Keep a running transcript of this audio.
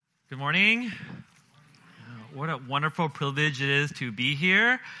Good morning. What a wonderful privilege it is to be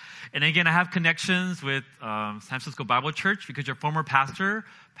here. And again, I have connections with San Francisco Bible Church because your former pastor,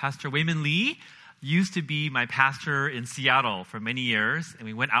 Pastor Wayman Lee, used to be my pastor in Seattle for many years. And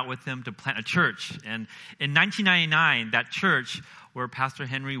we went out with him to plant a church. And in 1999, that church where Pastor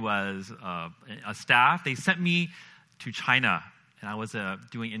Henry was a staff, they sent me to China. And I was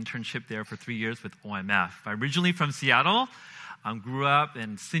doing internship there for 3 years with OMF. I'm originally from Seattle. Grew up,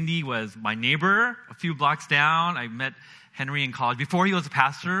 and Cindy was my neighbor a few blocks down. I met Henry in college. Before he was a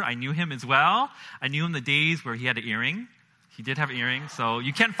pastor, I knew him as well. I knew him the days where he had an earring. He did have an earring, so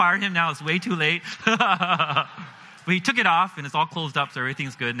you can't fire him now. It's way too late. But he took it off, and it's all closed up, so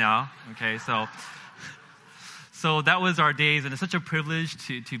everything's good now. Okay, so that was our days, and it's such a privilege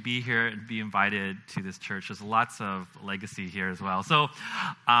to be here and be invited to this church. There's lots of legacy here as well. So,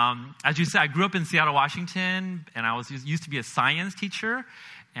 as you said, I grew up in Seattle, Washington, and I used to be a science teacher,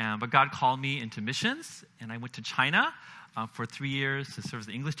 but God called me into missions, and I went to China for 3 years to serve as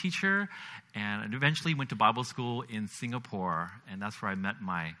an English teacher, and eventually went to Bible school in Singapore, and that's where I met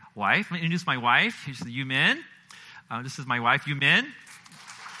my wife. I'm going to introduce my wife. She's Yu Min. This is my wife, Yu Min.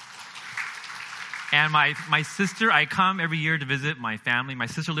 And my sister, I come every year to visit my family. My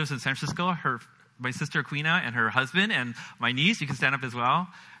sister lives in San Francisco. My sister, Aquina, and her husband, and my niece, you can stand up as well.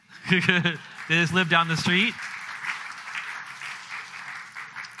 They just live down the street.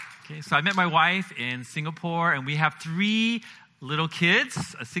 Okay, so I met my wife in Singapore, and we have 3 little kids,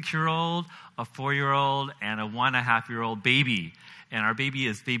 a 6-year-old, a 4-year-old, and a 1.5-year-old baby. And our baby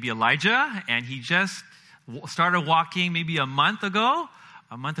is baby Elijah, and he just started walking maybe a month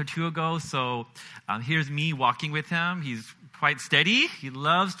or 2 ago. So here's me walking with him. He's quite steady. He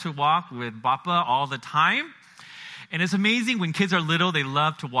loves to walk with Bappa all the time. And it's amazing when kids are little, they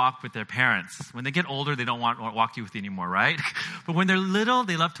love to walk with their parents. When they get older, they don't want to walk with you anymore, right? But when they're little,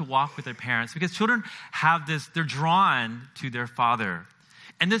 they love to walk with their parents because children have this, they're drawn to their father.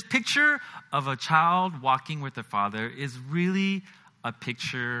 And this picture of a child walking with their father is really a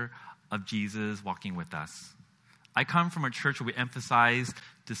picture of Jesus walking with us. I come from a church where we emphasize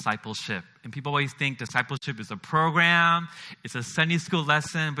discipleship. And people always think discipleship is a program, it's a Sunday school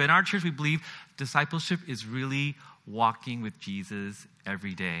lesson. But in our church, we believe discipleship is really walking with Jesus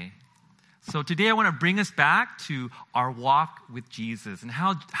every day. So today I want to bring us back to our walk with Jesus and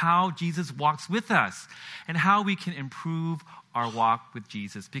how Jesus walks with us and how we can improve our walk with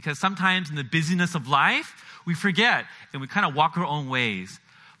Jesus. Because sometimes in the busyness of life, we forget and we kind of walk our own ways.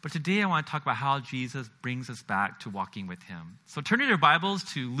 But today I want to talk about how Jesus brings us back to walking with him. So turn in your Bibles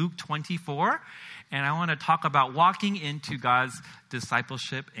to Luke 24, and I want to talk about walking into God's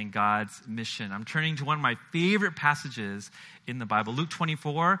discipleship and God's mission. I'm turning to one of my favorite passages in the Bible, Luke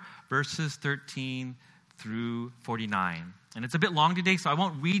 24, verses 13 through 49. And it's a bit long today, so I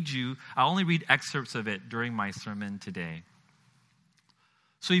won't read you. I'll only read excerpts of it during my sermon today.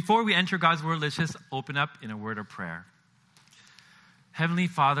 So before we enter God's word, let's just open up in a word of prayer. Heavenly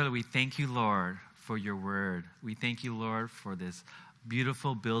Father, we thank you, Lord, for your word. We thank you, Lord, for this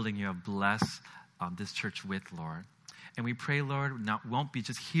beautiful building you have blessed this church with, Lord. And we pray, Lord, we won't be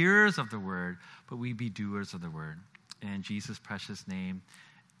just hearers of the word, but we be doers of the word. In Jesus' precious name,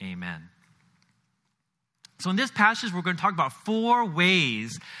 amen. So in this passage, we're going to talk about 4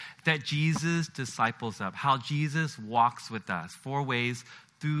 ways that Jesus disciples us, how Jesus walks with us, 4 ways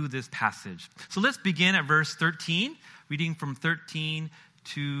through this passage. So let's begin at verse 13. Reading from 13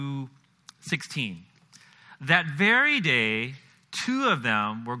 to 16. That very day, 2 of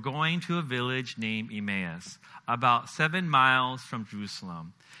them were going to a village named Emmaus, about 7 miles from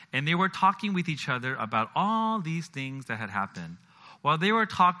Jerusalem. And they were talking with each other about all these things that had happened. While they were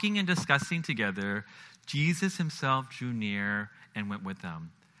talking and discussing together, Jesus himself drew near and went with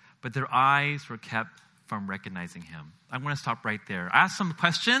them. But their eyes were kept from recognizing him. I'm going to stop right there. Ask some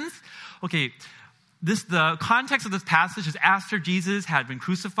questions. Okay. The context of this passage is after Jesus had been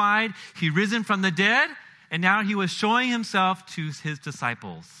crucified, he risen from the dead, and now he was showing himself to his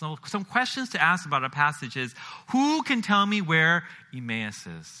disciples. So some questions to ask about a passage is, who can tell me where Emmaus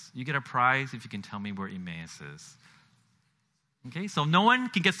is? You get a prize if you can tell me where Emmaus is. Okay, so no one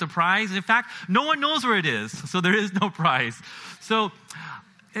can get the prize. In fact, no one knows where it is, so there is no prize. So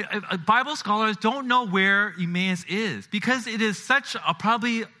Bible scholars don't know where Emmaus is because it is such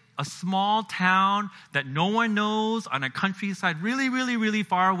probably a small town that no one knows on a countryside really, really, really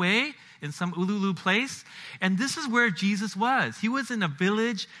far away in some Ululu place. And this is where Jesus was. He was in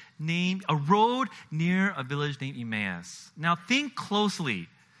a road near a village named Emmaus. Now think closely.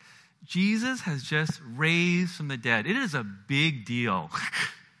 Jesus has just raised from the dead. It is a big deal.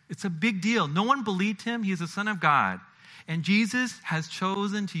 It's a big deal. No one believed him. He is the Son of God. And Jesus has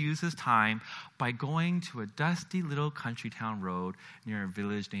chosen to use his time by going to a dusty little country town road near a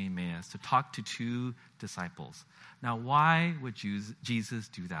village named Emmaus to talk to two disciples. Now, why would Jesus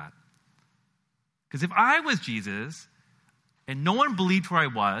do that? Because if I was Jesus and no one believed who I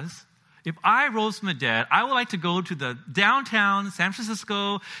was, if I rose from the dead, I would like to go to the downtown San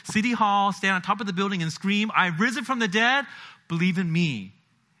Francisco City Hall, stand on top of the building and scream, "I've risen from the dead, believe in me."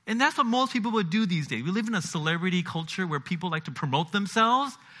 And that's what most people would do these days. We live in a celebrity culture where people like to promote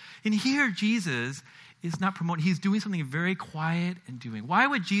themselves. And here Jesus is not promoting. He's doing something very quiet and doing. Why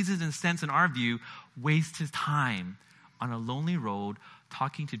would Jesus, in a sense, in our view, waste his time on a lonely road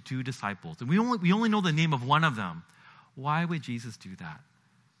talking to two disciples? And we only know the name of one of them. Why would Jesus do that?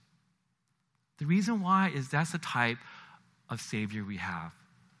 The reason why is that's the type of Savior we have.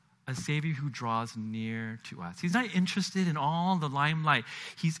 A Savior who draws near to us. He's not interested in all the limelight.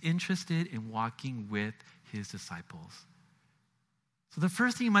 He's interested in walking with his disciples. So the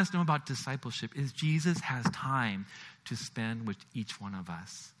first thing you must know about discipleship is Jesus has time to spend with each one of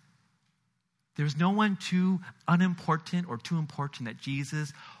us. There's no one too unimportant or too important that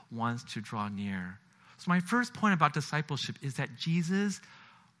Jesus wants to draw near. So my first point about discipleship is that Jesus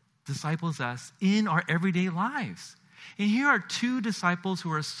disciples us in our everyday lives. And here are two disciples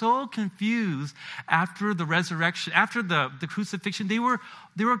who are so confused after the resurrection, after the crucifixion. They were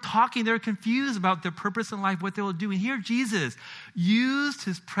talking, they were confused about their purpose in life, what they will do. And here Jesus used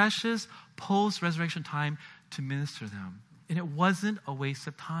his precious post-resurrection time to minister to them. And it wasn't a waste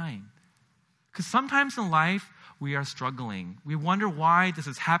of time. Because sometimes in life, we are struggling. We wonder why this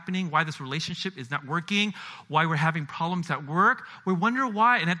is happening, why this relationship is not working, why we're having problems at work. We wonder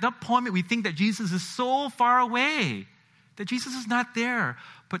why. And at that point, we think that Jesus is so far away, that Jesus is not there.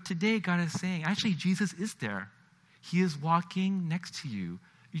 But today, God is saying, actually, Jesus is there. He is walking next to you.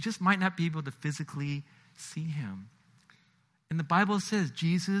 You just might not be able to physically see him. And the Bible says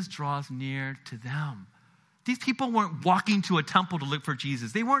Jesus draws near to them. These people weren't walking to a temple to look for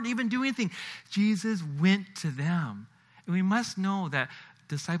Jesus. They weren't even doing anything. Jesus went to them. And we must know that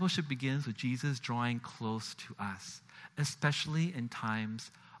discipleship begins with Jesus drawing close to us, especially in times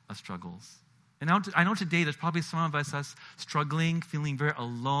of struggles. And I know today there's probably some of us struggling, feeling very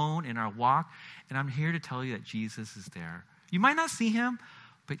alone in our walk. And I'm here to tell you that Jesus is there. You might not see him,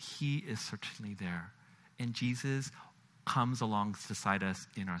 but he is certainly there. And Jesus comes alongside us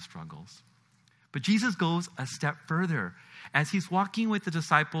in our struggles. But Jesus goes a step further. As he's walking with the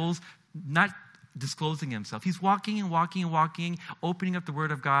disciples, not disclosing himself. He's walking and walking and walking, opening up the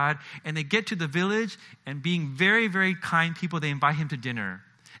word of God. And they get to the village, and being very, very kind people, they invite him to dinner.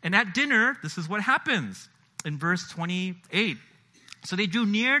 And at dinner, this is what happens in verse 28. So they drew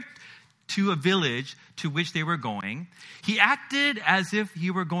near to a village to which they were going. He acted as if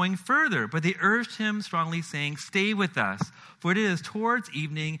he were going further, but they urged him strongly, saying, "Stay with us, for it is towards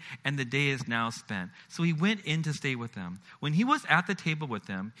evening, and the day is now spent." So he went in to stay with them. When he was at the table with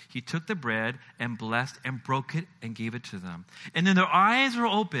them, he took the bread and blessed and broke it and gave it to them. And then their eyes were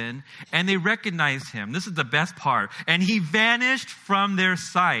open, and they recognized him. This is the best part. And he vanished from their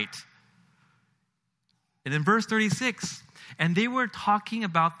sight. And in verse 36, and they were talking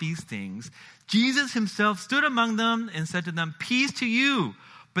about these things. Jesus himself stood among them and said to them, "Peace to you."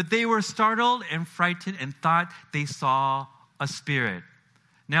 But they were startled and frightened and thought they saw a spirit.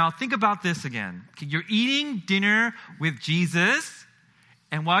 Now think about this again. Okay, you're eating dinner with Jesus,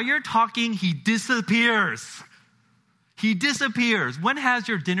 and while you're talking, he disappears. He disappears. When has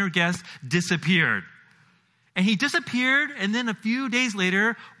your dinner guest disappeared? And he disappeared, and then a few days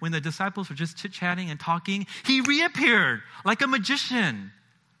later, when the disciples were just chit-chatting and talking, he reappeared like a magician.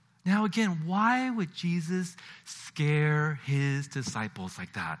 Now again, why would Jesus scare his disciples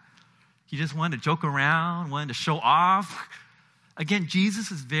like that? He just wanted to joke around, wanted to show off. Again, Jesus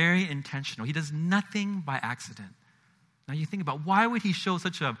is very intentional. He does nothing by accident. Now you think about, why would he show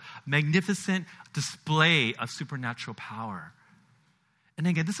such a magnificent display of supernatural power? And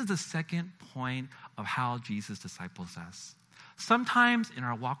again, this is the second point of how Jesus disciples us. Sometimes in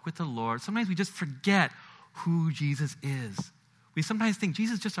our walk with the Lord, sometimes we just forget who Jesus is. We sometimes think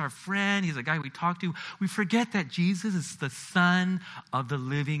Jesus is just our friend. He's a guy we talk to. We forget that Jesus is the Son of the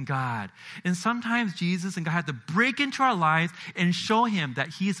living God. And sometimes Jesus and God have to break into our lives and show him that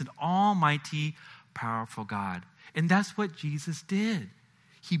he is an almighty, powerful God. And that's what Jesus did.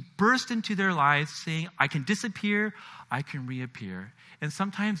 He burst into their lives saying, "I can disappear, I can reappear." And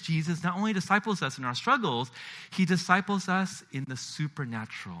sometimes Jesus not only disciples us in our struggles, he disciples us in the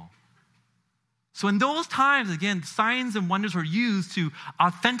supernatural. So in those times, again, signs and wonders were used to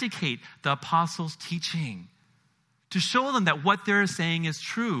authenticate the apostles' teaching. to show them that what they're saying is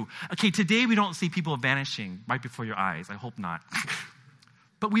true. Okay, today we don't see people vanishing right before your eyes. I hope not.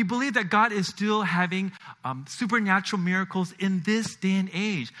 But we believe that God is still having supernatural miracles in this day and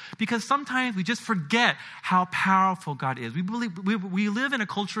age. Because sometimes we just forget how powerful God is. We believe we live in a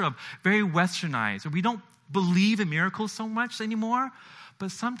culture of very westernized, where we don't believe in miracles so much anymore. But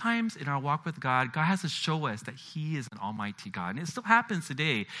sometimes in our walk with God, God has to show us that He is an almighty God. And it still happens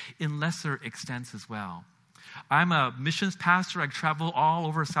today in lesser extents as well. I'm a missions pastor. I travel all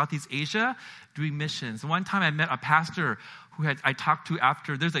over Southeast Asia doing missions. And one time I met a pastor who I talked to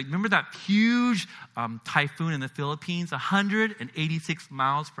after, remember that huge typhoon in the Philippines, 186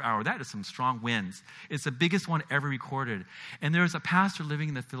 miles per hour. That is some strong winds. It's the biggest one ever recorded. And there was a pastor living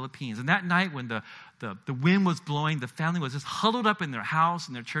in the Philippines. And that night when the wind was blowing, the family was just huddled up in their house,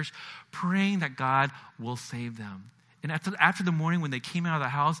 in their church, praying that God will save them. And after the morning when they came out of the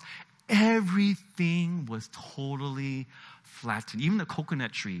house, everything was totally flattened. Even the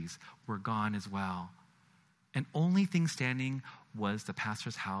coconut trees were gone as well. And only thing standing was the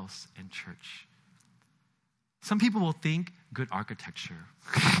pastor's house and church. Some people will think good architecture.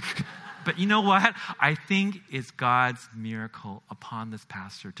 But you know what? I think it's God's miracle upon this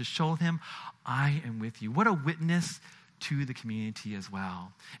pastor to show him, I am with you. What a witness to the community as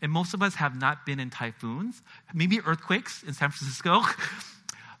well. And most of us have not been in typhoons, maybe earthquakes in San Francisco.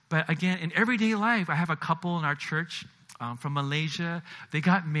 But again, in everyday life, I have a couple in our church from Malaysia. They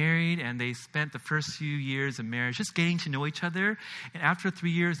got married and they spent the first few years of marriage just getting to know each other. And after 3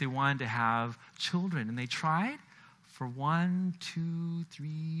 years, they wanted to have children. And they tried for 1, 2,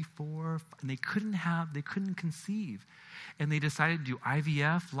 3, 4, and they couldn't conceive. And they decided to do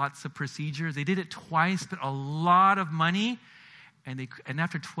IVF, lots of procedures. They did it twice, spent a lot of money. And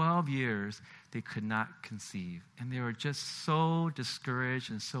after 12 years, they could not conceive. And they were just so discouraged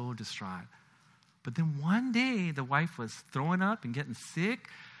and so distraught. But then one day, the wife was throwing up and getting sick,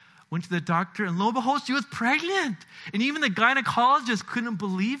 went to the doctor, and lo and behold, she was pregnant. And even the gynecologist couldn't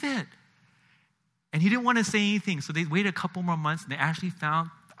believe it. And he didn't want to say anything, so they waited a couple more months, and they actually found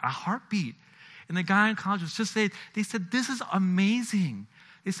a heartbeat. And the gynecologist just said, this is amazing.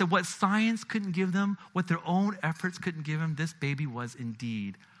 They said what science couldn't give them, what their own efforts couldn't give them, this baby was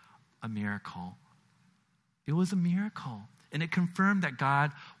indeed a miracle. It was a miracle. And it confirmed that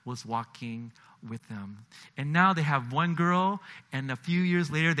God was walking with them. And now they have one girl, and a few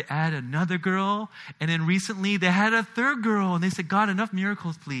years later they added another girl, and then recently they had a third girl, and they said, God, enough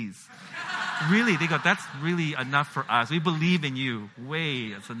miracles, please. Really, they go, that's really enough for us. We believe in you.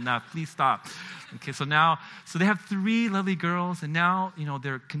 It's enough. Please stop. Okay, so they have 3 lovely girls, and now,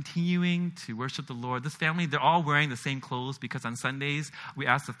 they're continuing to worship the Lord. This family, they're all wearing the same clothes because on Sundays, we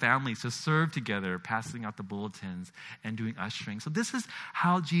ask the families to serve together, passing out the bulletins and doing ushering. So this is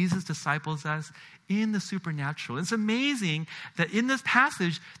how Jesus disciples us in the supernatural. It's amazing that in this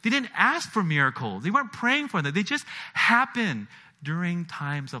passage, they didn't ask for miracles. They weren't praying for them. They just happened during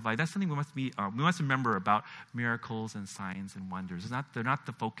times of life. That's something we must remember about miracles and signs and wonders. They're not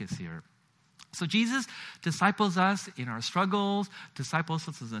the focus here. So Jesus disciples us in our struggles, disciples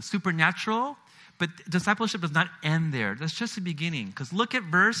us in the supernatural, but discipleship does not end there. That's just the beginning. Because look at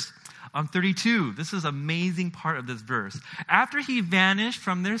verse 32. This is an amazing part of this verse. After he vanished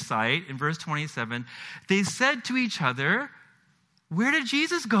from their sight, in verse 27, they said to each other, where did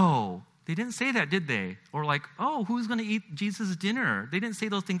Jesus go? They didn't say that, did they? Or like, who's going to eat Jesus' dinner? They didn't say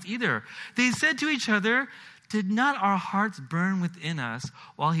those things either. They said to each other, did not our hearts burn within us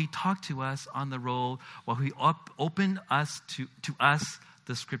while he talked to us on the road, while he opened us to us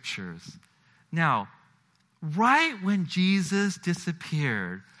the scriptures? Now, right when Jesus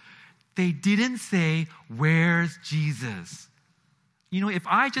disappeared, they didn't say, where's Jesus? If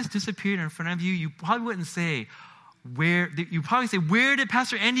I just disappeared in front of you, you probably wouldn't say, you'd probably say, where did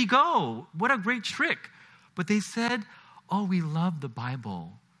Pastor Andy go? What a great trick. But they said, we love the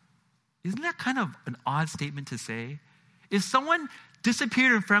Bible. Isn't that kind of an odd statement to say? If someone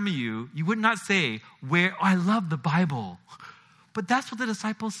disappeared in front of you, you would not say, I love the Bible. But that's what the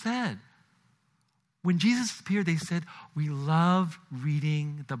disciples said. When Jesus appeared, they said, we love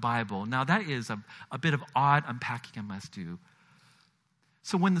reading the Bible. Now that is a bit of odd unpacking I must do.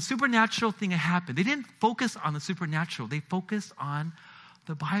 So when the supernatural thing happened, they didn't focus on the supernatural. They focused on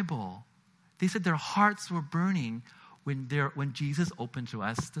the Bible. They said their hearts were burning when Jesus opened to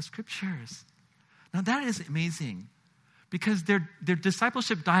us the scriptures. Now that is amazing because their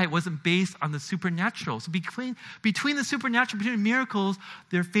discipleship diet wasn't based on the supernatural. So between the supernatural, between miracles,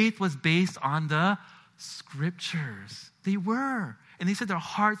 their faith was based on the scriptures. They were. And they said their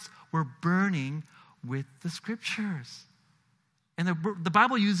hearts were burning with the scriptures. And the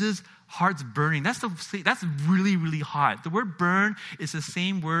Bible uses hearts burning. That's really, really hot. The word burn is the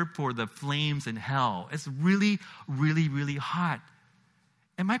same word for the flames in hell. It's really, really, really hot.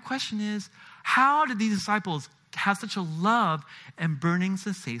 And my question is, how did these disciples have such a love and burning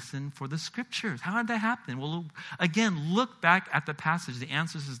sensation for the scriptures? How did that happen? Well, again, look back at the passage. The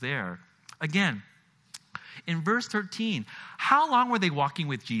answer is there. Again, in verse 13, how long were they walking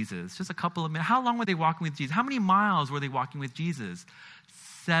with Jesus? Just a couple of minutes. How long were they walking with Jesus? How many miles were they walking with Jesus?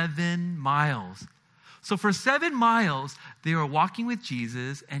 7 miles. So for 7 miles, they were walking with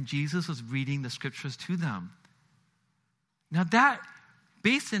Jesus, and Jesus was reading the scriptures to them. Now that,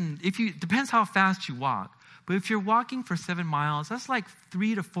 depends how fast you walk, but if you're walking for 7 miles, that's like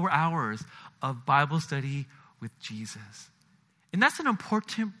 3 to 4 hours of Bible study with Jesus. And that's an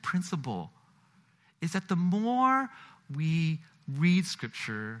important principle, is that the more we read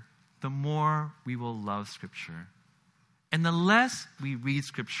Scripture, the more we will love Scripture. And the less we read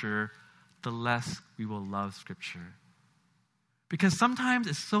Scripture, the less we will love Scripture. Because sometimes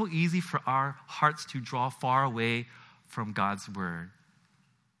it's so easy for our hearts to draw far away from God's Word.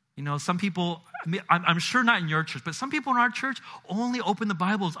 You know, some people, I'm sure not in your church, but some people in our church only open the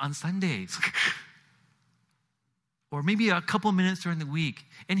Bibles on Sundays. Or maybe a couple minutes during the week.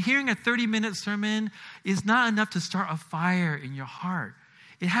 And hearing a 30-minute sermon is not enough to start a fire in your heart.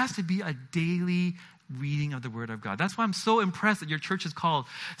 It has to be a daily reading of the Word of God. That's why I'm so impressed that your church is called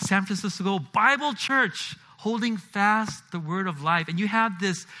San Francisco Bible Church, holding fast the Word of life. And you have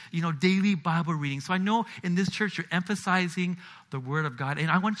this, daily Bible reading. So I know in this church you're emphasizing the Word of God. And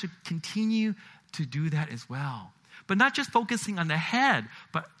I want you to continue to do that as well. But not just focusing on the head,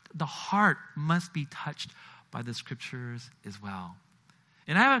 but the heart must be touched by the scriptures as well.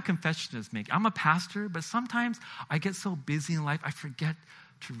 And I have a confession to make. I'm a pastor, but sometimes I get so busy in life, I forget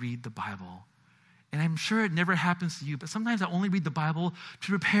to read the Bible. And I'm sure it never happens to you, but sometimes I only read the Bible to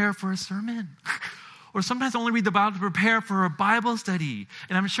prepare for a sermon. Or sometimes I only read the Bible to prepare for a Bible study.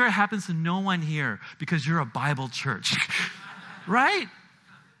 And I'm sure it happens to no one here because you're a Bible church. Right?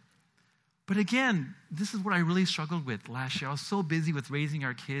 But again, this is what I really struggled with last year. I was so busy with raising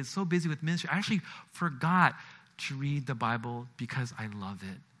our kids, so busy with ministry. I actually forgot to read the Bible because I love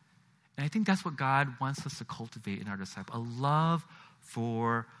it. And I think that's what God wants us to cultivate in our disciples, a love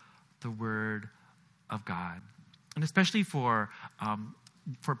for the Word of God. And especially for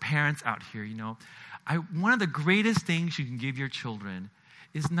parents out here, one of the greatest things you can give your children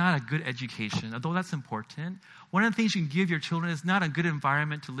is not a good education, although that's important. One of the things you can give your children is not a good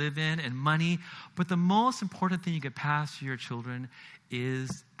environment to live in and money, but the most important thing you can pass to your children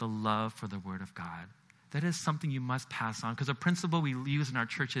is the love for the Word of God. That is something you must pass on, because a principle we use in our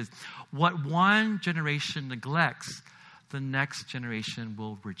church is what one generation neglects, the next generation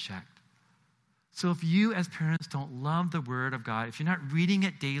will reject. So if you as parents don't love the Word of God, if you're not reading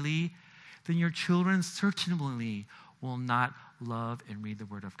it daily, then your children certainly will not love and read the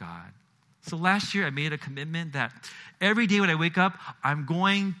Word of God. So last year I made a commitment that every day when I wake up,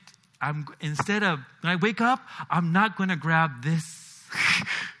 instead of, when I wake up, I'm not going to grab this.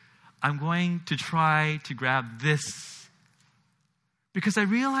 I'm going to try to grab this. Because I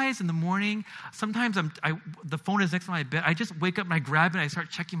realize in the morning, sometimes the phone is next to my bed. I just wake up and I grab it and I start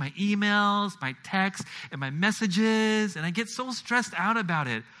checking my emails, my texts, and my messages, and I get so stressed out about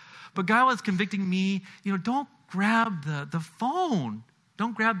it. But God was convicting me, don't grab the phone.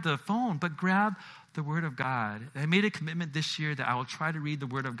 Don't grab the phone, but grab the Word of God. And I made a commitment this year that I will try to read the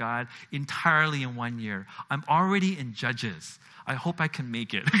Word of God entirely in 1 year. I'm already in Judges. I hope I can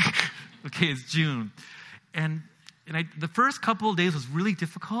make it. Okay, it's June. And the first couple of days was really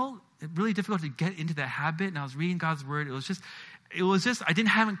difficult to get into that habit. And I was reading God's Word. It was just, I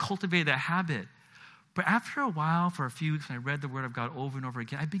haven't cultivated that habit. But after a while, for a few weeks, when I read the Word of God over and over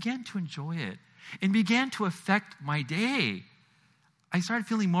again, I began to enjoy it and began to affect my day. I started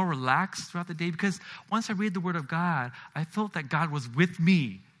feeling more relaxed throughout the day because once I read the Word of God, I felt that God was with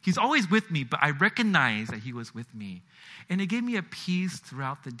me. He's always with me, but I recognized that He was with me. And it gave me a peace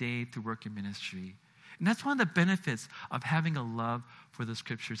throughout the day through work and ministry. And that's one of the benefits of having a love for the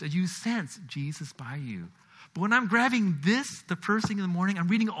Scriptures, as you sense Jesus by you. But when I'm grabbing this the first thing in the morning, I'm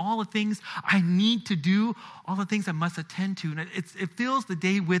reading all the things I need to do, all the things I must attend to, and it fills the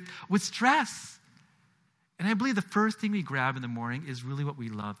day with stress. And I believe the first thing we grab in the morning is really what we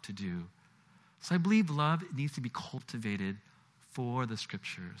love to do. So I believe love needs to be cultivated for the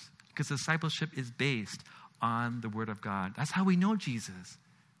Scriptures, because discipleship is based on the Word of God. That's how we know Jesus.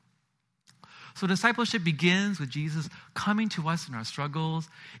 So discipleship begins with Jesus coming to us in our struggles.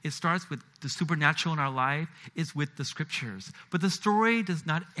 It starts with the supernatural in our life. It's with the Scriptures. But the story does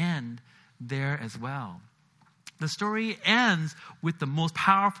not end there as well. the story ends with the most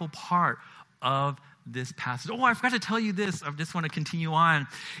powerful part of this passage. Oh, I forgot to tell you this. I just want to continue on.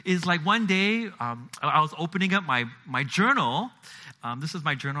 Is like one day, I was opening up my journal. This is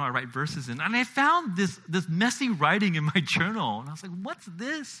my journal I write verses in. And I found this messy writing in my journal. And I was like, what's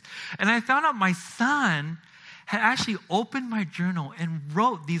this? And I found out my son had actually opened my journal and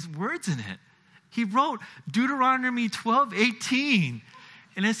wrote these words in it. He wrote Deuteronomy 12:18.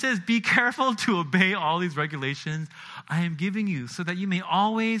 And it says, be careful to obey all these regulations I am giving you so that you may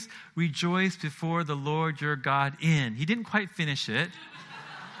always rejoice before the Lord your God in. He didn't quite finish it.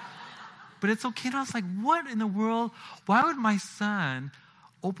 But it's okay. And I was like, what in the world? Why would my son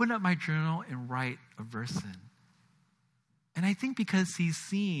open up my journal and write a verse in? And I think because he's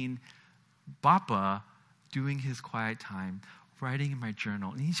seen Papa doing his quiet time, writing in my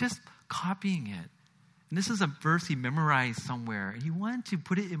journal. And he's just copying it. And this is a verse he memorized somewhere. And he wanted to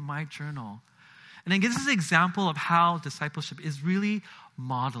put it in my journal. And I guess this is an example of how discipleship is really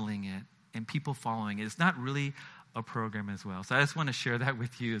modeling it and people following it. It's not really a program as well. So I just want to share that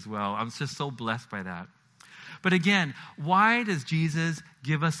with you as well. I'm just so blessed by that. But again, why does Jesus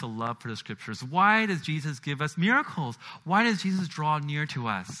give us a love for the scriptures? Why does Jesus give us miracles? Why does Jesus draw near to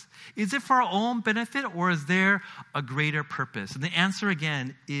us? Is it for our own benefit or is there a greater purpose? And the answer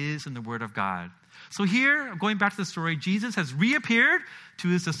again is in the Word of God. So here, going back to the story, Jesus has reappeared to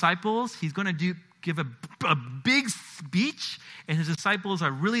his disciples. He's going to give a big speech, and his disciples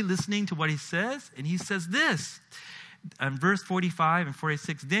are really listening to what he says. And he says this, in verse 45 and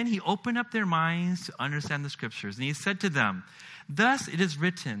 46, then he opened up their minds to understand the scriptures. And he said to them, thus it is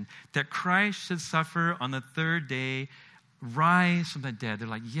written that Christ should suffer on the third day, rise from the dead. They're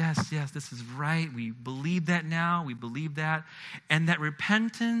like, yes, this is right. We believe that now. We believe that. And that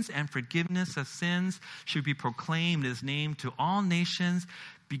repentance and forgiveness of sins should be proclaimed in his name to all nations,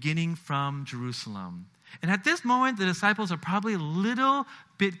 beginning from Jerusalem. And at this moment, the disciples are probably a little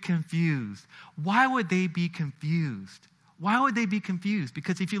bit confused. Why would they be confused? Why would they be confused?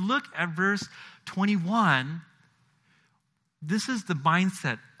 Because if you look at verse 21, this is the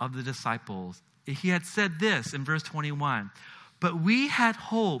mindset of the disciples. He had said this in verse 21, but we had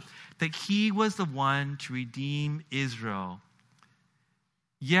hoped that he was the one to redeem Israel.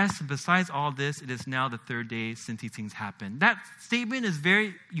 Yes, and besides all this, it is now the third day since these things happened. That statement is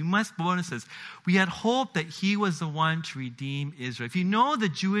you must bonus this. We had hoped that he was the one to redeem Israel. If you know the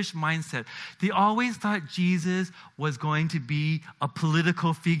Jewish mindset, they always thought Jesus was going to be a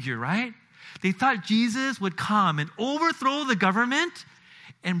political figure, right? They thought Jesus would come and overthrow the government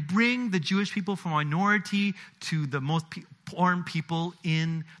and bring the Jewish people from minority to the most important people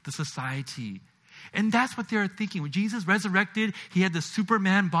in the society. And that's what they were thinking. When Jesus resurrected, he had the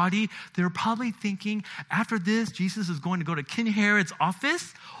Superman body. They were probably thinking, after this, Jesus is going to go to King Herod's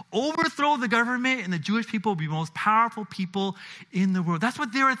office, overthrow the government, and the Jewish people will be the most powerful people in the world. That's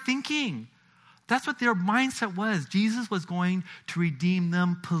what they were thinking. That's what their mindset was. Jesus was going to redeem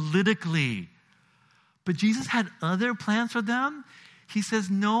them politically. But Jesus had other plans for them. He says,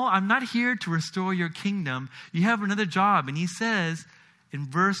 no, I'm not here to restore your kingdom. You have another job. And he says, in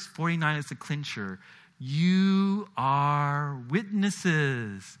verse 49, it's a clincher, you are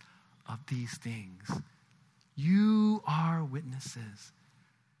witnesses of these things. You are witnesses.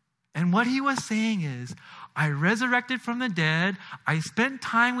 And what he was saying is, I resurrected from the dead. I spent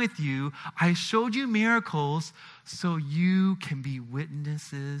time with you. I showed you miracles so you can be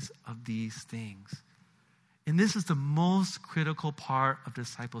witnesses of these things. And this is the most critical part of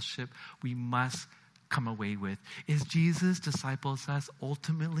discipleship we must come away with. Is Jesus disciples us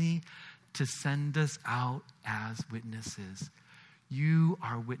ultimately to send us out as witnesses. You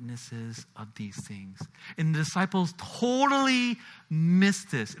are witnesses of these things. And the disciples totally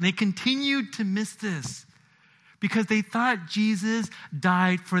missed this. And they continued to miss this because they thought Jesus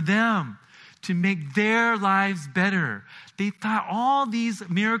died for them to make their lives better. They thought all these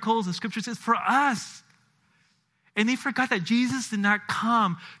miracles the scripture says for us. And they forgot that Jesus did not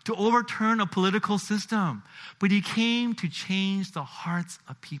come to overturn a political system, but he came to change the hearts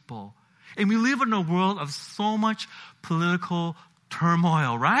of people. And we live in a world of so much political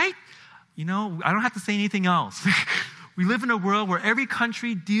turmoil, right? You know, I don't have to say anything else. We live in a world where every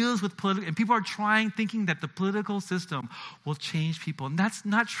country deals with political, and people are thinking that the political system will change people. And that's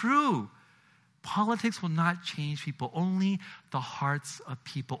not true. Politics will not change people. Only the hearts of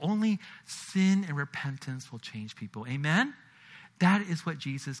people. Only sin and repentance will change people. Amen? That is what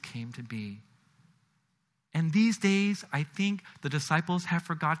Jesus came to be. And these days, I think the disciples have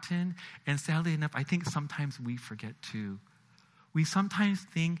forgotten. And sadly enough, I think sometimes we forget too. We sometimes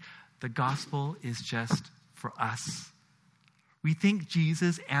think the gospel is just for us. We think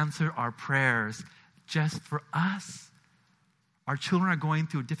Jesus answered our prayers just for us. Our children are going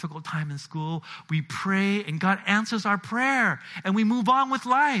through a difficult time in school. We pray and God answers our prayer and we move on with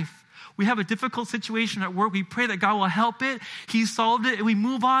life. We have a difficult situation at work. We pray that God will help it. He solved it and we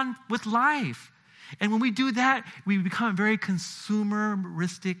move on with life. And when we do that, we become a very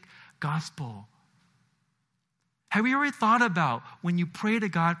consumeristic gospel. Have you ever thought about when you pray to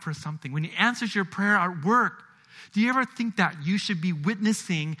God for something, when He answers your prayer at work, do you ever think that you should be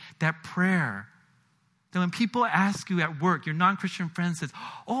witnessing that prayer? That when people ask you at work, your non-Christian friend says,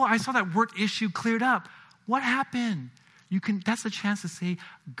 oh, I saw that work issue cleared up. What happened? That's a chance to say,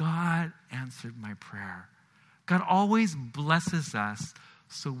 God answered my prayer. God always blesses us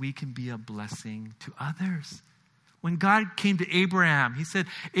so we can be a blessing to others. When God came to Abraham, He said,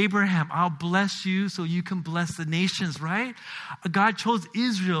 Abraham, I'll bless you so you can bless the nations, right? God chose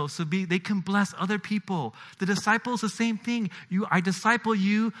Israel so they can bless other people. The disciples, the same thing. I disciple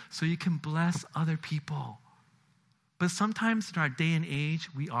you so you can bless other people. But sometimes in our day and age,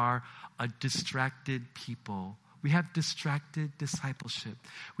 we are a distracted people. We have distracted discipleship.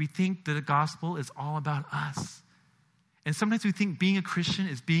 We think that the gospel is all about us. And sometimes we think being a Christian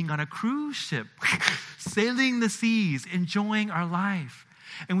is being on a cruise ship, sailing the seas, enjoying our life.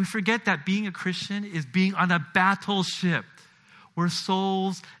 And we forget that being a Christian is being on a battleship where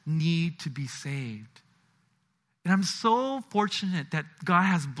souls need to be saved. And I'm so fortunate that God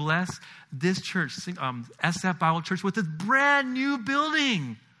has blessed this church, SF Bible Church, with this brand new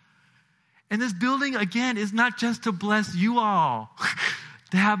building. And this building, again, is not just to bless you all,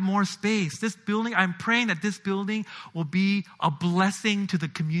 to have more space. This building, I'm praying that this building will be a blessing to the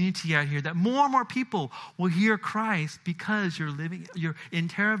community out here, that more and more people will hear Christ because you're in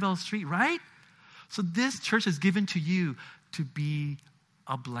Terraville Street, right? So this church is given to you to be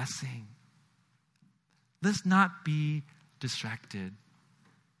a blessing. Let's not be distracted.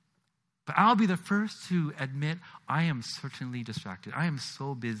 But I'll be the first to admit I am certainly distracted. I am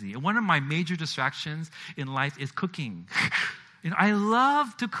so busy. And one of my major distractions in life is cooking. And I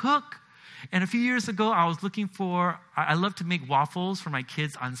love to cook. And a few years ago, I love to make waffles for my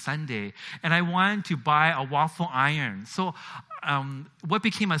kids on Sunday. And I wanted to buy a waffle iron. So what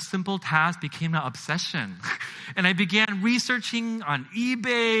became a simple task became an obsession. And I began researching on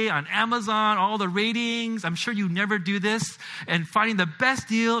eBay, on Amazon, all the ratings. I'm sure you never do this. And finding the best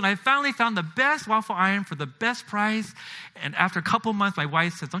deal. And I finally found the best waffle iron for the best price. And after a couple months, my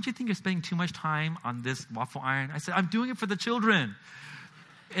wife says, don't you think you're spending too much time on this waffle iron? I said, I'm doing it for the children.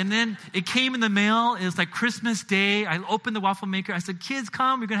 And then it came in the mail. It was like Christmas Day. I opened the waffle maker. I said, kids,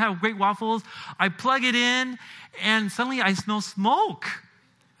 come. We're going to have great waffles. I plug it in, and suddenly I smell smoke.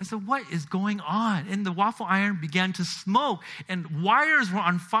 I said, what is going on? And the waffle iron began to smoke, and wires were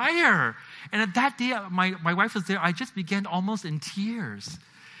on fire. And at that day, my wife was there. I just began almost in tears.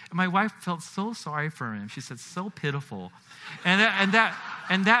 And my wife felt so sorry for him. She said, so pitiful. And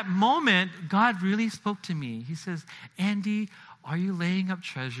that moment, God really spoke to me. He says, Andy, are you laying up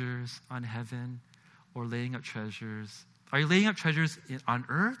treasures on heaven or laying up treasures? Are you laying up treasures on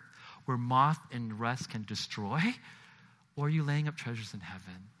earth where moth and rust can destroy? Or are you laying up treasures in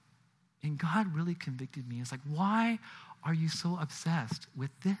heaven? And God really convicted me. It's like, why are you so obsessed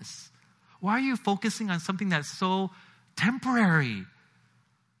with this? Why are you focusing on something that's so temporary?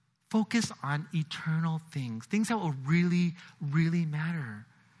 Focus on eternal things that will really, really matter.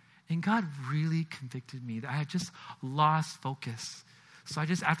 And God really convicted me that I had just lost focus. So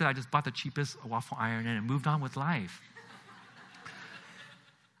after that, I just bought the cheapest waffle iron and moved on with life.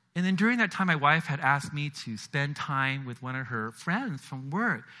 And then during that time, my wife had asked me to spend time with one of her friends from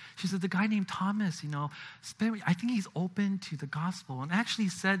work. She said, the guy named Thomas, I think he's open to the gospel. And I actually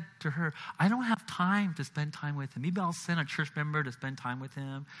said to her, I don't have time to spend time with him. Maybe I'll send a church member to spend time with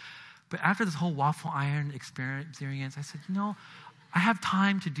him. But after this whole waffle iron experience, I said, I have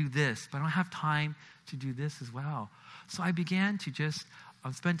time to do this, but I don't have time to do this as well. So I began to just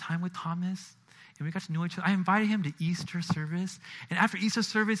spend time with Thomas, and we got to know each other. I invited him to Easter service, and after Easter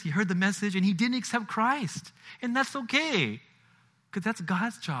service, he heard the message, and he didn't accept Christ. And that's okay, because that's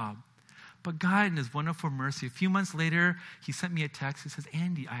God's job. But God, in His wonderful mercy, a few months later, He sent me a text. He says,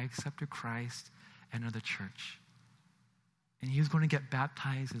 Andy, I accepted Christ and another church. And he was going to get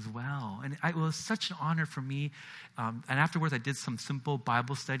baptized as well. And it was such an honor for me. And afterwards, I did some simple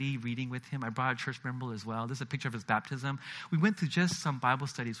Bible study reading with him. I brought a church member as well. This is a picture of his baptism. We went through just some Bible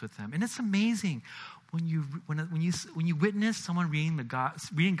studies with him. And it's amazing when you witness someone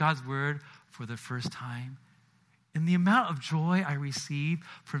reading God's word for the first time. And the amount of joy I received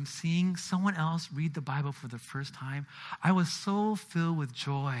from seeing someone else read the Bible for the first time, I was so filled with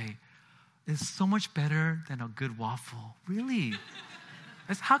joy. It's so much better than a good waffle. Really.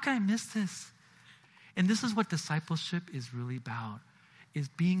 How can I miss this? And this is what discipleship is really about, is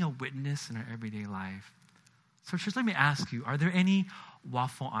being a witness in our everyday life. So church, let me ask you, are there any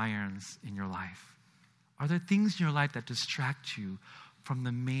waffle irons in your life? Are there things in your life that distract you from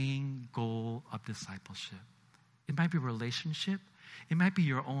the main goal of discipleship? It might be a relationship. It might be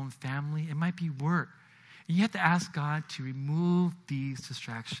your own family. It might be work. And you have to ask God to remove these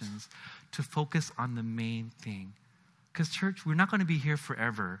distractions, to focus on the main thing. Because church, we're not going to be here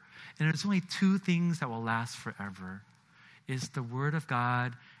forever. And there's only two things that will last forever. It's the Word of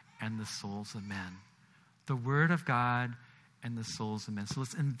God and the souls of men. The Word of God and the souls of men. So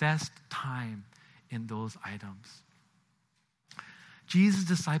let's invest time in those items. Jesus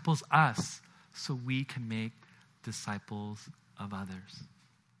disciples us so we can make disciples of others.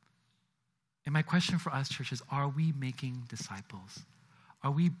 And my question for us, church, is, are we making disciples?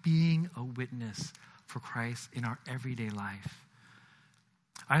 Are we being a witness for Christ in our everyday life?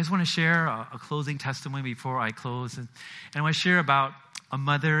 I just want to share a closing testimony before I close. And I want to share about a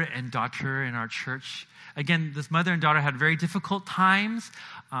mother and daughter in our church. Again, this mother and daughter had very difficult times.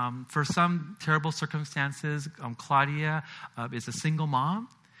 For some terrible circumstances, Claudia is a single mom.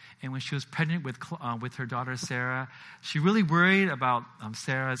 And when she was pregnant with her daughter, Sarah, she really worried about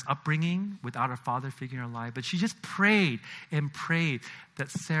Sarah's upbringing without a father figure in her life. But she just prayed and prayed that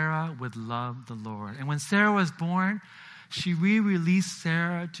Sarah would love the Lord. And when Sarah was born, she re-released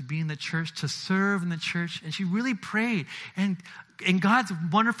Sarah to be in the church, to serve in the church. And she really prayed. And in God's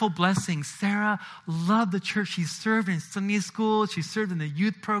wonderful blessing, Sarah loved the church. She served in Sunday school. She served in the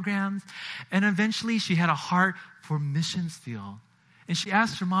youth programs. And eventually she had a heart for missions field. And she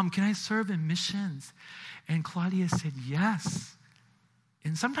asked her mom, can I serve in missions? And Claudia said, yes.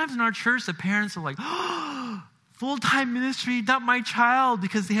 And sometimes in our church, the parents are like, oh, full-time ministry, not my child,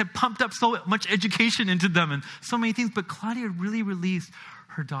 because they had pumped up so much education into them and so many things. But Claudia really released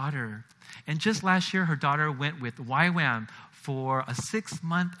her daughter. And just last year, her daughter went with YWAM for a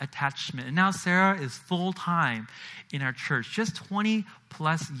 6-month attachment. And now Sarah is full-time in our church, just 20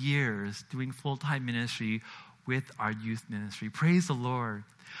 plus years doing full-time ministry with our youth ministry. Praise the Lord.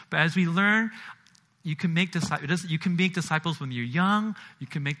 But as we learn, you can make disciples when you're young. You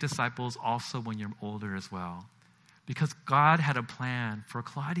can make disciples also when you're older as well. Because God had a plan for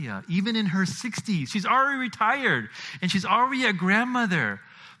Claudia. Even in her 60s, she's already retired. And she's already a grandmother.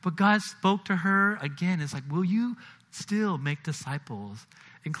 But God spoke to her again. It's like, will you still make disciples?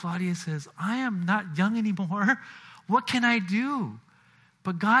 And Claudia says, I am not young anymore. What can I do?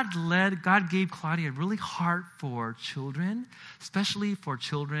 But God gave Claudia a really heart for children, especially for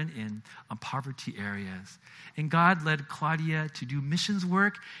children in poverty areas. And God led Claudia to do missions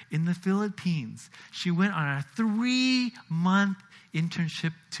work in the Philippines. She went on a 3-month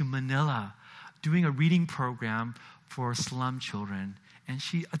internship to Manila, doing a reading program for slum children. And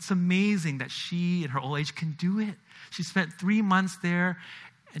it's amazing that she, in her old age, can do it. She spent 3 months there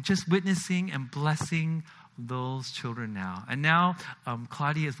and just witnessing and blessing those children now. And now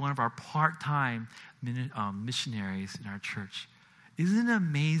Claudia is one of our part-time missionaries in our church. Isn't it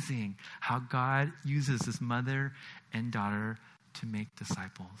amazing how God uses this mother and daughter to make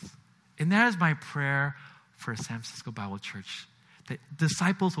disciples? And that is my prayer for San Francisco Bible Church, that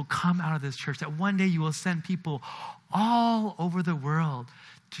disciples will come out of this church, that one day you will send people all over the world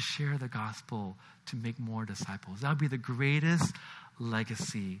to share the gospel, to make more disciples. That would be the greatest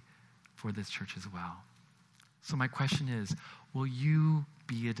legacy for this church as well. So my question is, will you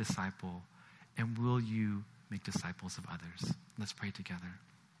be a disciple, and will you make disciples of others? Let's pray together.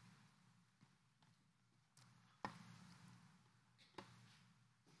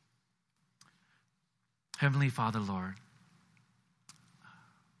 Heavenly Father, Lord,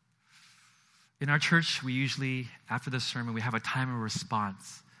 in our church, we usually, after the sermon, we have a time of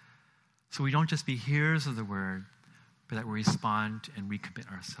response. So we don't just be hearers of the word, but that we respond and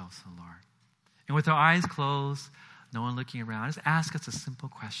recommit ourselves to the Lord. And with our eyes closed, no one looking around, just ask us a simple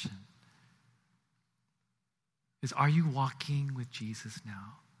question. Are you walking with Jesus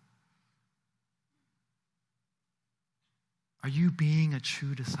now? Are you being a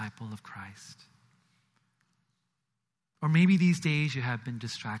true disciple of Christ? Or maybe these days you have been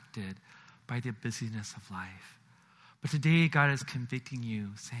distracted by the busyness of life. But today God is convicting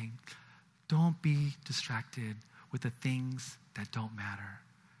you, saying, don't be distracted with the things that don't matter,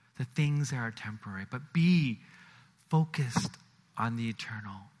 the things that are temporary, but be focused on the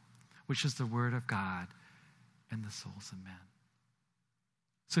eternal, which is the Word of God and the souls of men.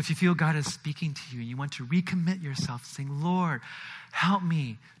 So if you feel God is speaking to you and you want to recommit yourself, saying, Lord, help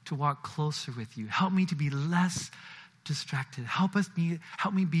me to walk closer with you. Help me to be less distracted. Help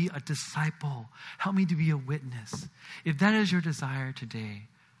me be a disciple. Help me to be a witness. If that is your desire today,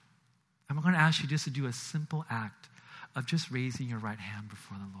 I'm going to ask you just to do a simple act of just raising your right hand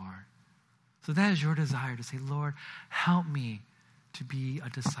before the Lord. So that is your desire to say, Lord, help me to be a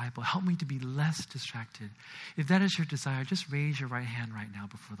disciple. Help me to be less distracted. If that is your desire, just raise your right hand right now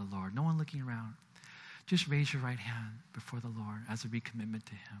before the Lord. No one looking around. Just raise your right hand before the Lord as a recommitment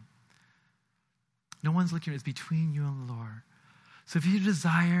to Him. No one's looking. It's between you and the Lord. So if your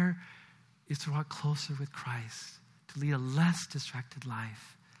desire is to walk closer with Christ, to lead a less distracted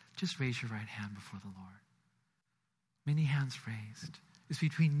life, just raise your right hand before the Lord. Many hands raised. It's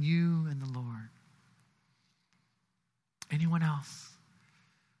between you and the Lord. Anyone else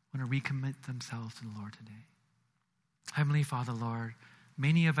want to recommit themselves to the Lord today? Heavenly Father, Lord,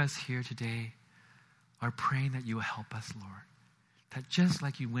 many of us here today are praying that you will help us, Lord. That just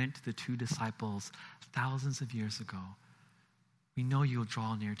like you went to the two disciples thousands of years ago, we know you'll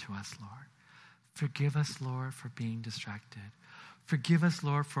draw near to us, Lord. Forgive us, Lord, for being distracted. Forgive us,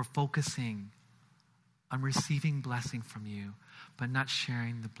 Lord, for focusing on receiving blessing from you, but not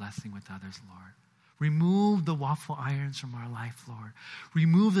sharing the blessing with others, Lord. Remove the waffle irons from our life, Lord.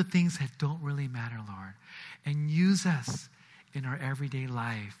 Remove the things that don't really matter, Lord. And use us in our everyday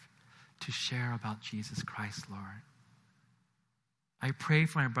life to share about Jesus Christ, Lord. I pray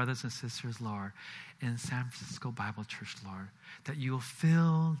for my brothers and sisters, Lord, in San Francisco Bible Church, Lord, that you will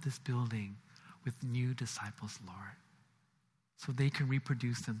fill this building with new disciples, Lord, so they can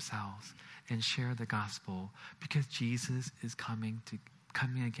reproduce themselves and share the gospel, because Jesus is coming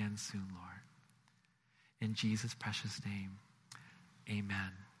again soon, Lord. In Jesus' precious name,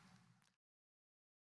 amen.